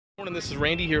Morning, this is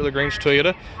Randy here at LaGrange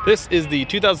Toyota. This is the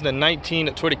 2019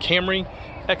 Toyota Camry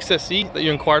XSE that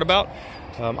you inquired about.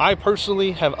 I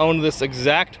personally have owned this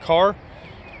exact car.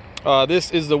 This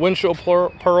is the windshield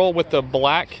pearl with the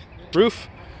black roof,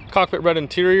 cockpit red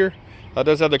interior. It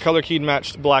does have the color keyed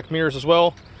matched black mirrors as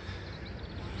well.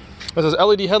 This has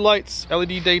LED headlights,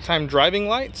 LED daytime driving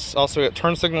lights. Also got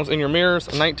turn signals in your mirrors,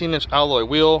 a 19-inch alloy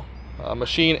wheel,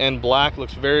 machine and black.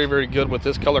 Looks very, very good with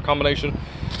this color combination.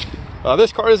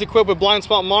 This car is equipped with blind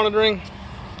spot monitoring,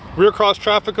 rear cross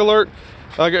traffic alert,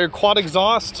 got your quad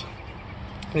exhaust,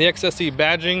 the XSE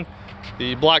badging,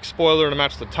 the black spoiler to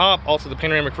match the top, also the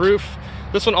panoramic roof.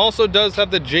 This one also does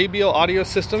have the JBL audio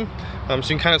system, so you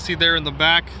can kind of see there in the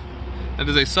back. That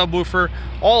is a subwoofer.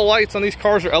 All lights on these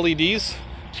cars are LEDs.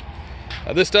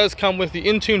 This does come with the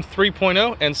Intune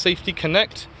 3.0 and Safety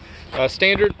Connect.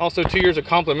 Standard, also 2 years of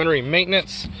complimentary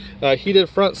maintenance. Heated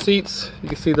front seats, you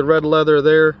can see the red leather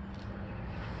there.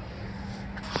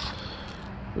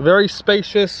 Very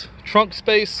spacious trunk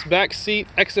space, back seat,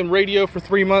 XM radio for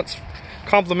 3 months,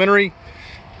 complimentary.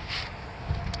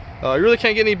 You really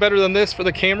can't get any better than this for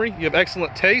the Camry. You have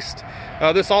excellent taste.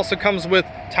 This also comes with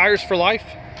tires for life,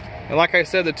 and like I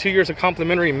said, the 2 years of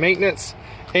complimentary maintenance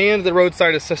and the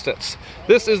roadside assistance.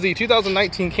 This is the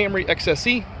 2019 Camry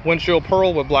XSE, windshield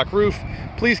pearl with black roof.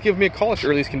 Please give me a call at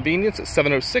your earliest convenience at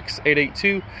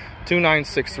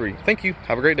 706-882-2963. Thank you.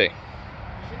 Have a great day.